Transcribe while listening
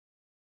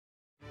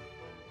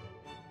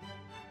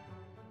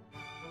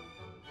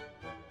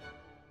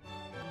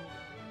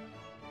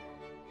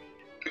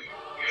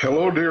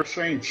Hello, dear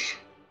saints.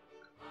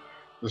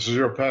 This is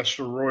your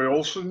pastor, Roy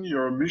Olsen,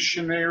 your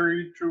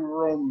missionary to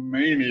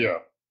Romania.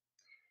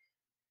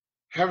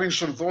 Having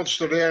some thoughts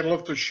today I'd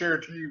love to share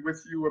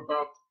with you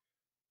about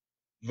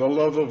the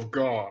love of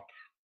God.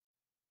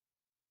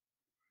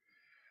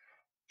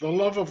 The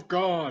love of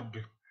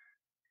God,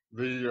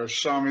 the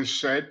psalmist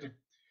said,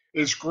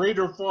 is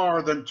greater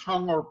far than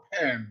tongue or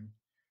pen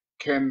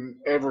can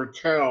ever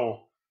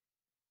tell,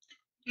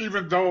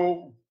 even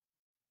though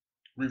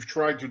we've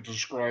tried to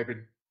describe it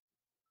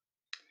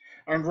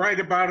and write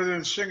about it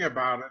and sing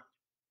about it.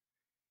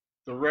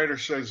 The writer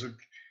says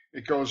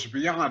it goes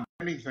beyond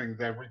anything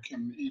that we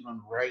can even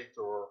write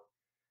or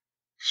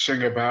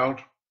sing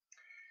about.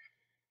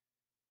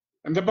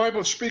 And the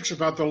Bible speaks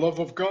about the love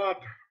of God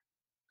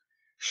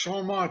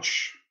so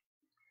much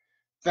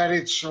that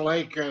it's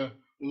like a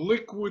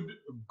liquid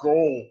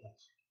gold.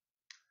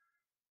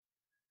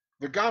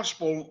 The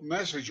gospel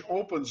message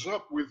opens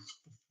up with,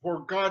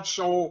 "For God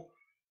so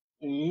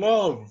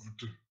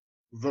loved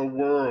the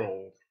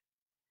world."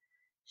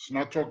 It's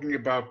not talking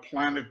about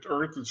planet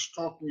Earth, it's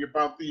talking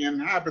about the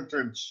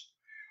inhabitants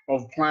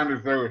of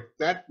planet Earth.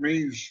 That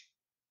means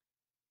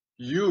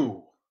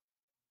you.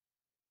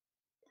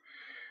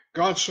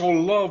 God so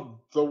loved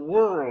the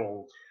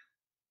world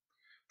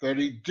that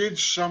he did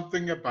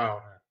something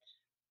about it.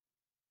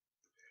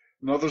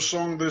 Another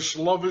song, "This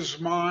love is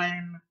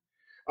mine,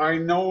 I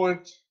know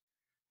it.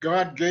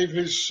 God gave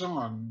his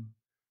son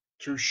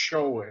to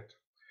show it."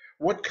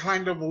 What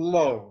kind of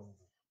love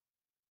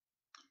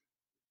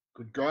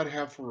could God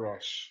have for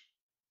us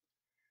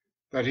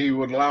that he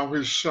would allow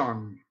his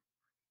son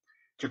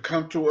to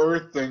come to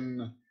earth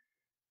and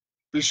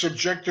be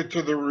subjected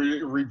to the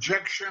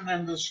rejection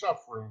and the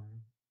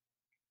suffering?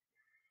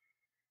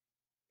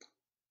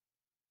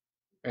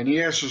 And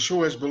he asks us,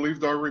 who has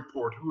believed our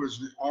report? Who has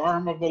the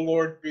arm of the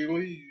Lord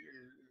believed?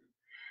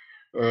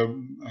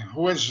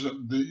 Who has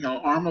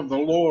the arm of the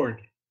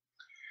Lord?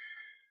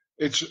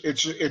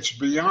 It's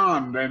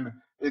beyond,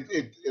 and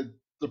it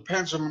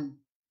depends on,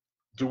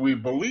 do we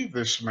believe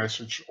this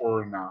message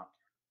or not?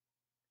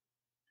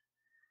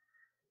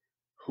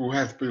 Who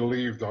hath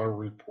believed our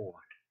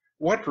report?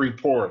 What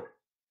report?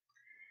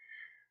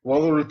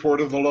 Well, the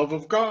report of the love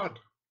of God,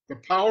 the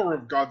power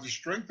of God, the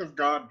strength of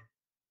God.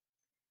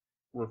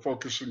 We're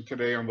focusing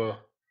today on the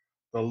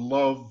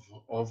love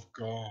of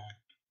God.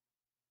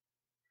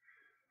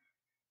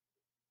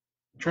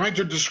 Trying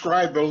to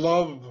describe the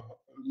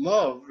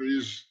love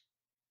is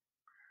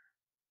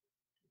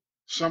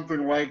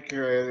something like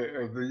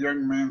the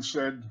young man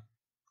said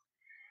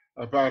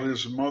about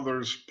his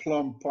mother's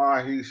plum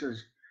pie. He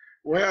says,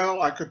 "Well,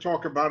 I could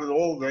talk about it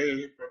all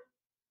day, but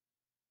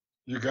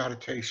you got to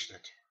taste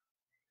it.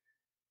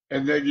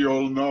 And then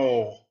you'll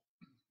know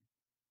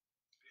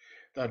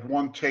that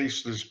one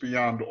taste is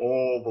beyond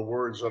all the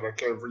words that I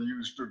could ever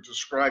use to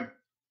describe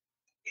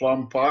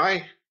plum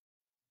pie,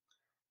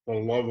 the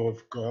love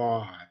of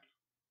God."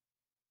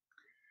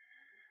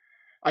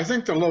 I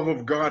think the love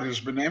of God has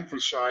been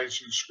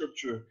emphasized in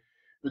Scripture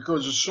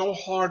because it's so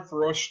hard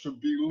for us to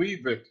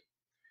believe it.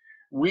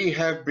 We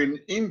have been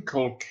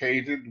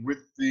inculcated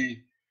with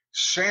the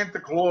Santa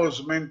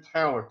Claus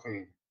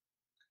mentality.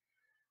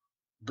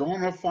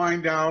 Gonna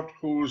find out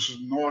who's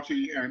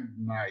naughty and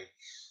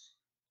nice.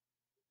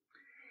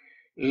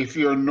 If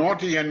you're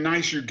naughty and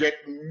nice, you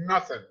get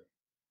nothing.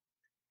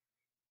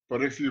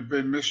 But if you've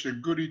been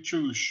Mr. Goody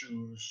Two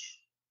Shoes,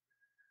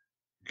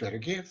 you get a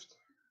gift.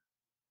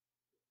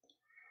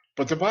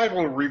 But the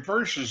Bible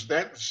reverses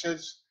that and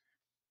says,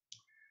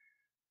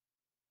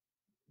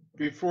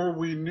 before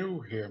we knew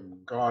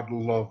him, God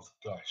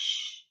loved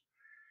us.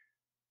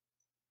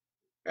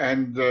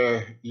 And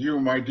you,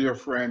 my dear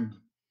friend,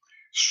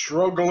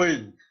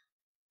 struggling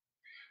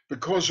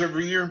because of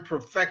your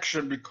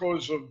imperfection,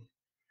 because of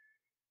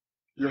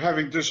you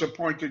having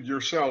disappointed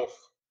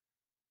yourself,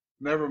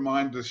 never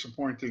mind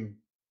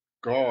disappointing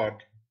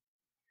God.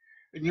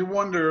 And you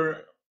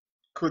wonder,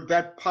 could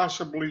that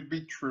possibly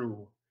be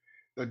true?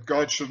 That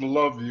God should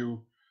love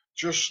you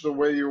just the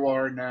way you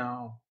are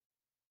now?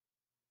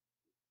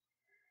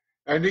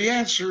 And the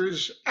answer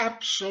is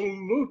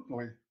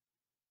absolutely.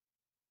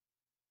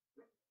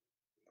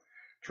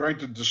 Trying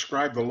to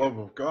describe the love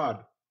of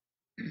God.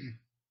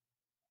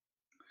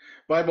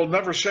 Bible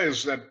never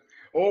says that,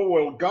 oh,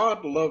 well,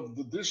 God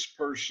loved this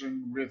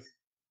person with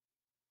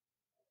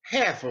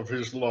half of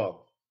his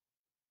love.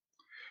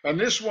 And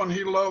this one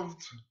he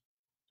loved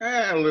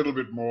a little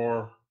bit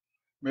more,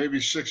 maybe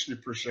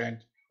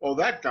 60%. Oh,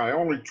 that guy,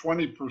 only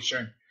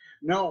 20%.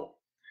 No,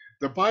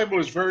 the Bible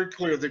is very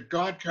clear that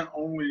God can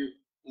only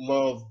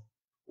love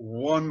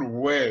one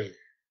way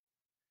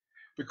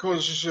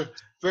because it's a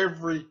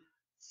very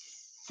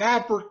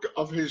fabric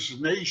of his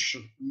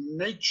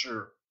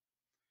nature.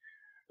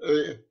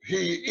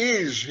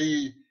 He's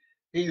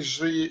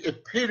the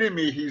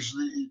epitome, he's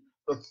the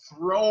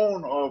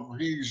throne of,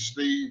 he's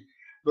the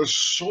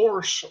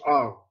source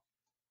of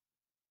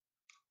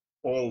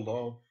all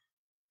love.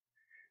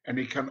 And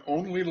he can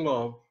only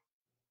love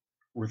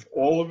with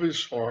all of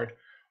his heart,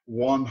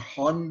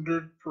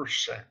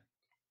 100%.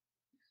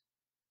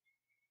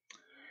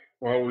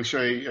 Well, we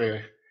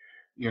say,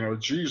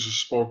 Jesus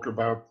spoke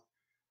about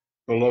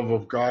the love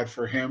of God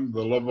for him,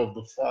 the love of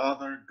the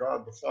Father,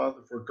 God the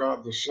Father for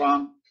God the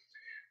Son,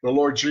 the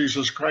Lord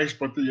Jesus Christ.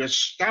 But the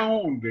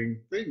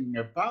astounding thing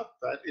about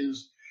that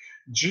is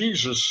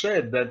Jesus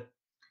said that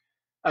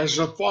as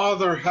the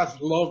Father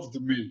hath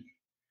loved me,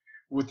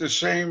 with the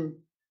same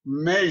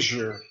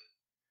measure,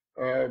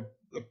 the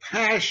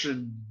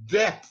passion,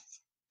 depth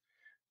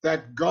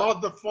that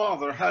God the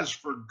Father has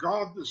for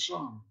God the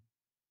Son,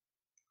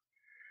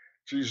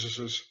 Jesus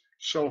says,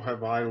 so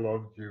have I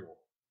loved you.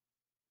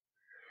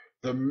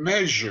 The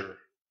measure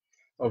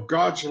of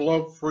God's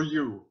love for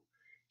you,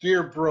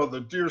 dear brother,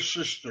 dear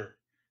sister,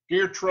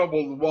 dear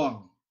troubled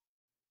one,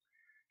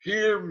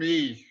 hear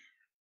me,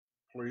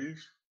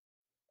 please.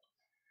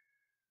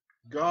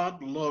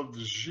 God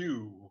loves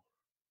you.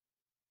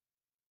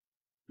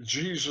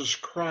 Jesus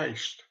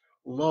Christ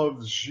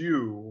loves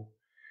you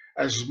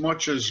as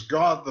much as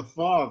God the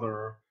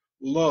Father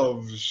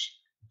loves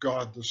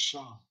God the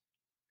Son.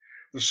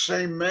 The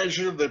same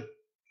measure, the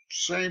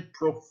same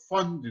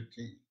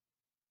profundity,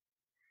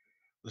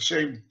 the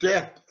same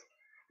depth,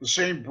 the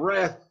same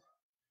breadth,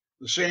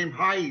 the same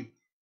height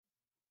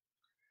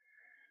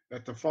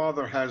that the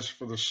Father has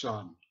for the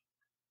Son,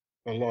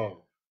 the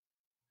love.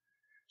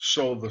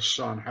 So the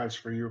Son has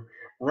for you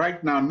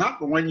right now,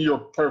 not when you're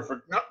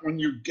perfect, not when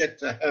you get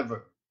to heaven.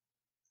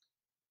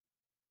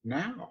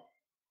 Now,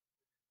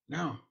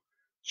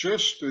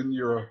 just in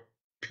your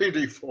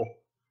pitiful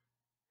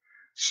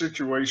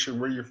situation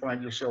where you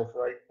find yourself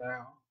right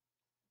now,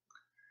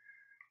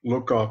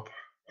 look up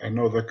and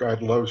know that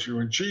God loves you.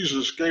 And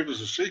Jesus gave us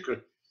a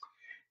secret.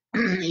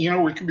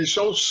 We can be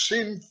so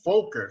sin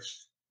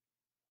focused,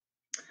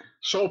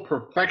 so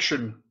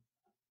perfection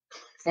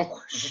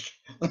focused,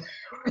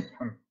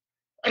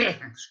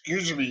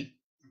 excuse me,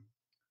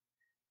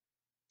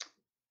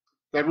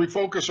 that we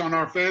focus on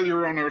our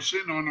failure, on our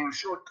sin, on our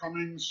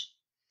shortcomings.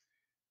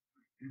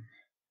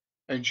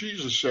 And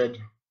Jesus said,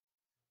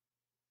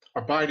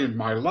 abide in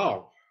my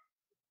love.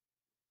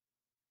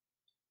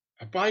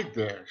 Abide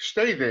there,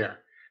 stay there,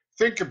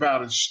 think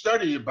about it,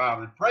 study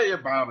about it, pray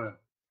about it,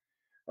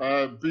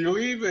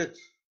 believe it,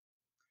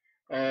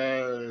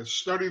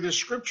 study the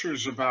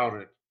scriptures about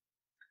it.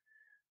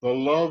 The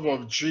love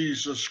of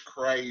Jesus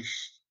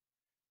Christ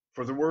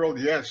for the world,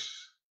 yes,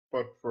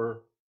 but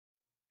for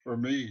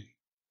me,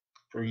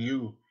 for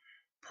you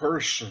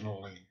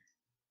personally.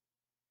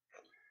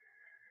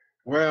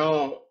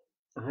 Well,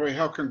 Roy,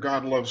 how can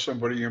God love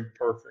somebody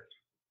imperfect?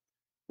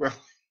 Well,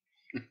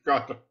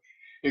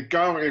 if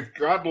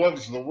God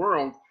loves the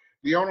world,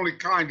 the only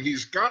kind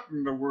he's got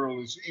in the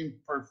world is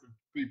imperfect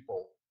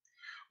people.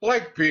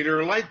 Like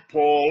Peter, like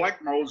Paul,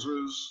 like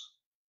Moses,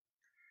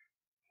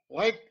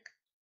 like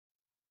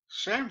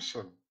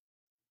Samson.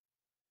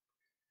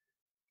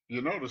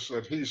 You notice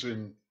that he's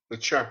in the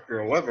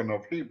chapter 11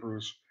 of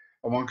Hebrews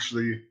amongst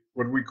the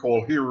what we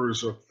call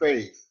heroes of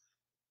faith.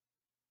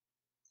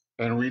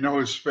 And we know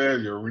his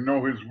failure, we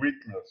know his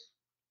weakness.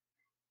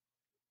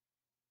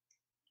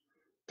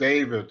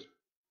 David,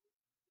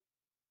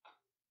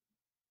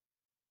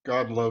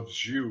 God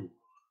loves you,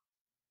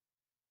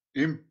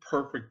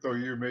 imperfect though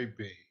you may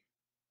be.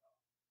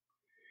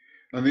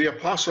 And the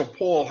Apostle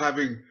Paul,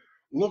 having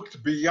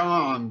looked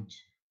beyond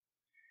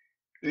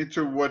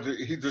into what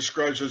he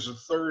describes as a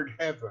third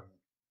heaven,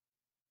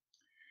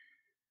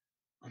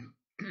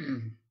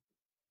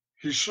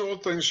 he saw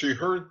things, he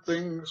heard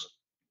things,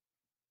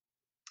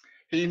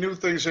 he knew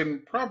things,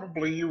 and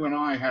probably you and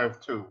I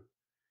have too.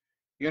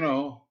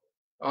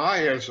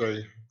 I, as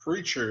a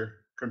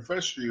preacher,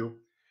 confess to you,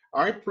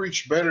 I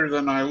preach better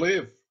than I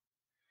live.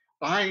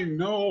 I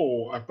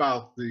know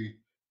about the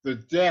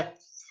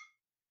depth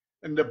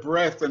and the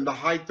breadth and the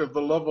height of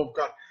the love of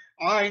God.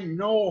 I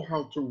know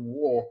how to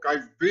walk.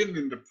 I've been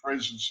in the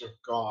presence of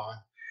God.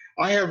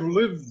 I have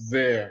lived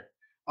there.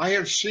 I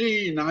have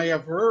seen, I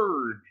have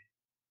heard.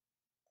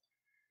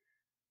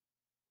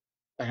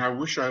 And I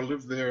wish I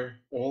lived there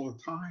all the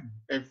time,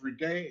 every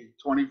day,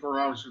 24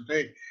 hours a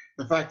day.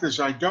 The fact is,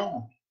 I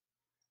don't.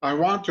 I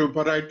want to,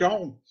 but I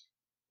don't.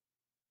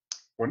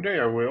 One day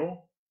I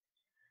will.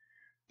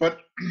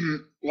 But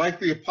like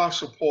the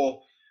Apostle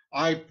Paul,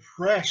 I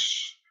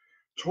press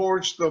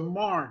towards the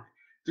mark.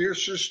 Dear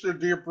sister,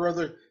 dear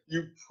brother,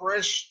 you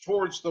press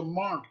towards the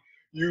mark.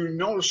 You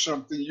know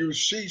something, you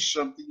see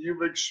something,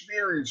 you've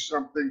experienced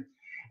something,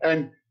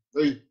 and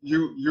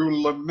you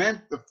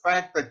lament the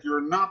fact that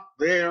you're not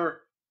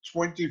there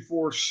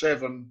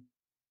 24/7.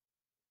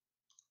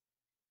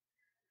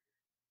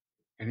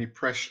 And he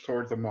pressed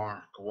toward the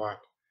mark. What?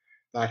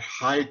 That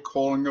high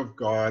calling of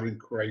God in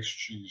Christ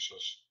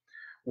Jesus.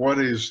 What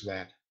is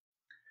that?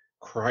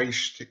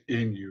 Christ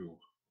in you,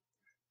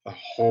 the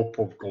hope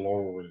of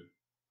glory.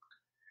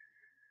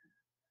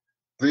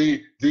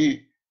 The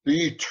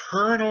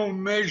eternal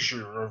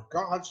measure of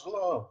God's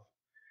love.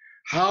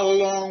 How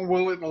long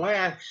will it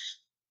last?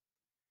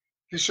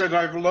 He said,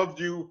 I've loved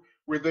you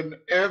with an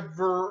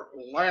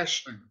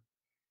everlasting,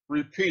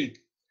 repeat,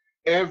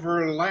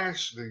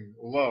 everlasting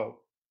love.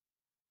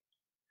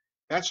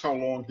 That's how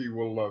long he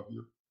will love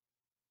you.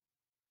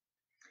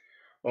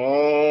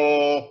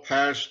 Oh,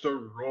 Pastor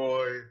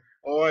Roy.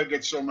 Oh, I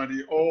get so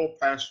many oh,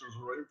 Pastor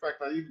Roy. In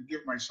fact, I even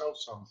give myself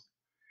some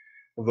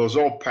of those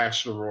oh,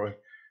 Pastor Roy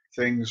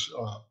things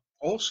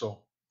also.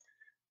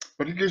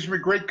 But it gives me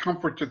great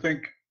comfort to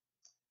think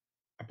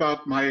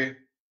about my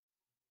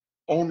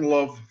own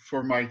love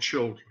for my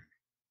children.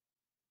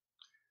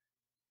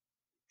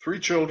 3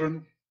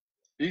 children,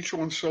 each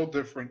one so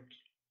different.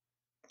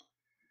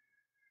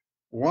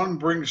 One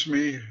brings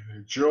me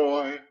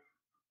joy,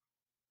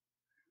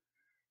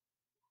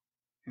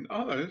 and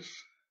others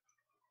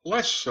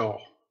less so.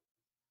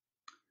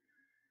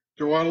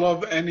 Do I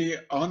love any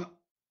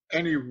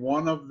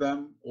one of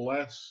them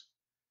less?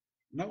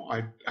 No,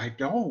 I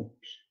don't.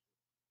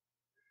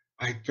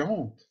 I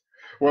don't.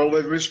 Well,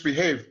 they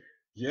misbehave.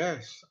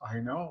 Yes, I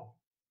know.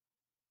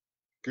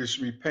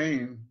 Gives me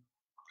pain.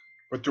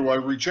 But do I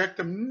reject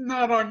them?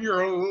 Not on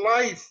your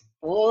life,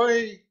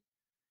 boy.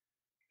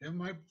 They're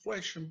my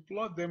flesh and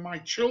blood. They're my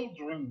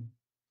children.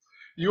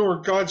 You are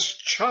God's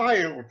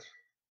child.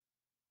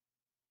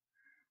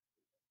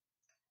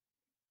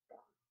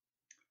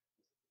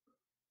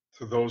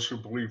 To those who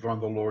believe on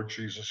the Lord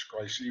Jesus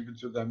Christ, even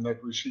to them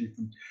that receive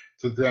him,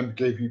 to them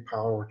gave he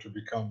power to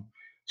become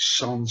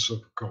sons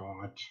of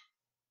God.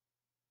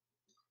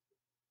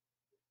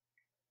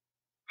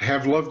 I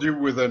have loved you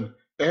with an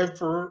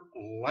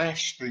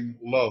everlasting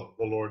love,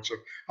 the Lord said.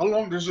 How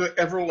long does an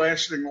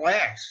everlasting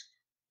last?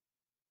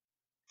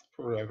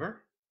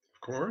 Forever,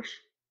 of course.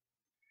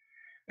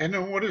 And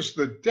then what is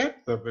the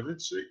depth of it?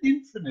 It's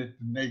infinite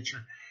in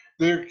nature.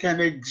 There can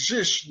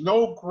exist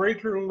no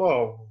greater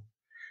love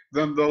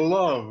than the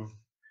love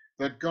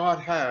that God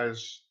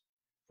has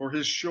for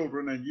his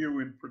children and you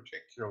in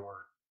particular.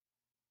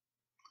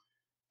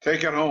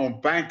 Take it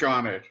home, bank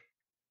on it,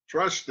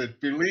 trust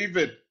it, believe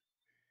it.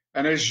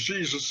 And as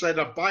Jesus said,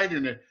 abide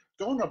in it.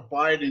 Don't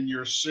abide in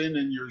your sin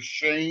and your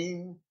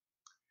shame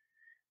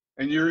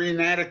and your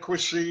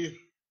inadequacy.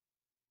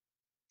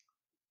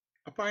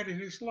 Abide in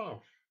his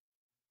love.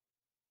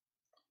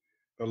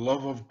 The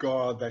love of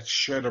God that's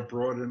shed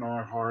abroad in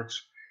our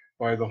hearts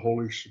by the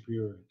Holy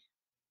Spirit.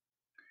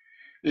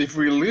 If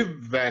we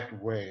live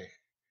that way,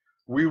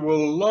 we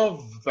will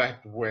love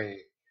that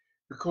way,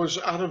 because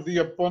out of the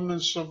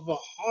abundance of the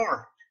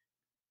heart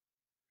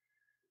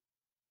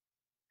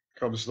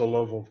comes the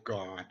love of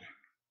God.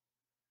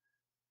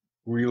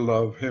 We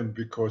love him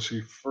because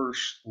he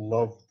first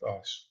loved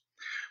us.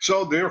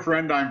 So, dear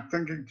friend, I'm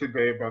thinking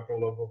today about the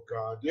love of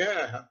God.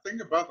 Yeah,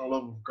 think about the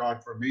love of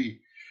God for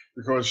me,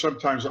 because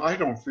sometimes I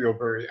don't feel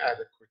very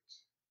adequate.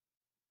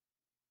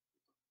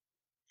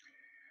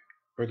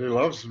 But he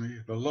loves me.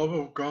 The love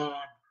of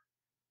God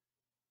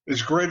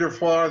is greater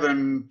far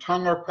than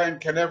tongue or pen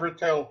can ever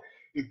tell.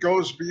 It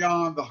goes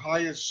beyond the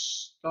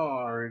highest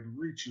star. It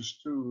reaches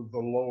to the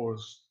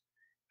lowest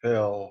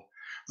hell.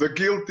 The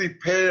guilty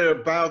pair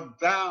bowed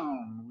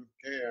down with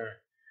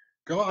care.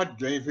 God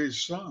gave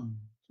his son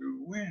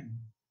to win.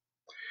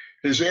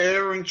 His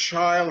erring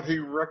child he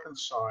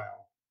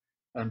reconciled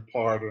and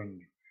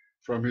pardoned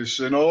from his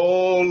sin.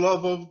 Oh,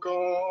 love of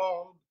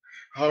God,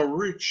 how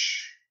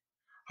rich,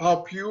 how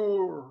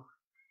pure,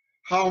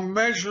 how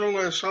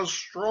measureless, how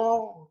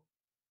strong.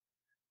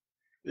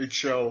 It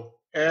shall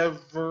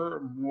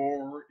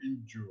evermore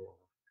endure,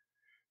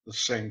 the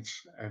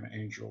saints and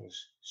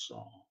angels'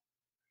 song.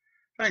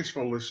 Thanks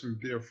for listening,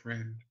 dear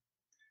friend.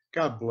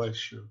 God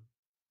bless you.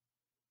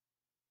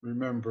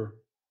 Remember,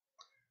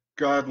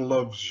 God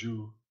loves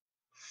you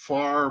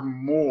far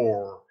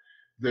more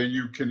than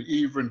you can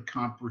even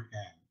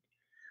comprehend.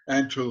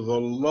 And to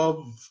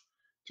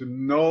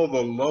know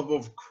the love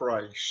of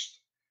Christ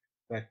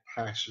that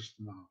passes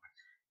knowledge.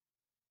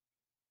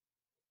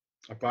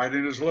 Abide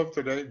in his love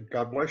today.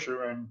 God bless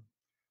you, and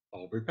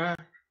I'll be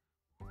back.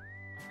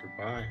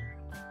 Goodbye.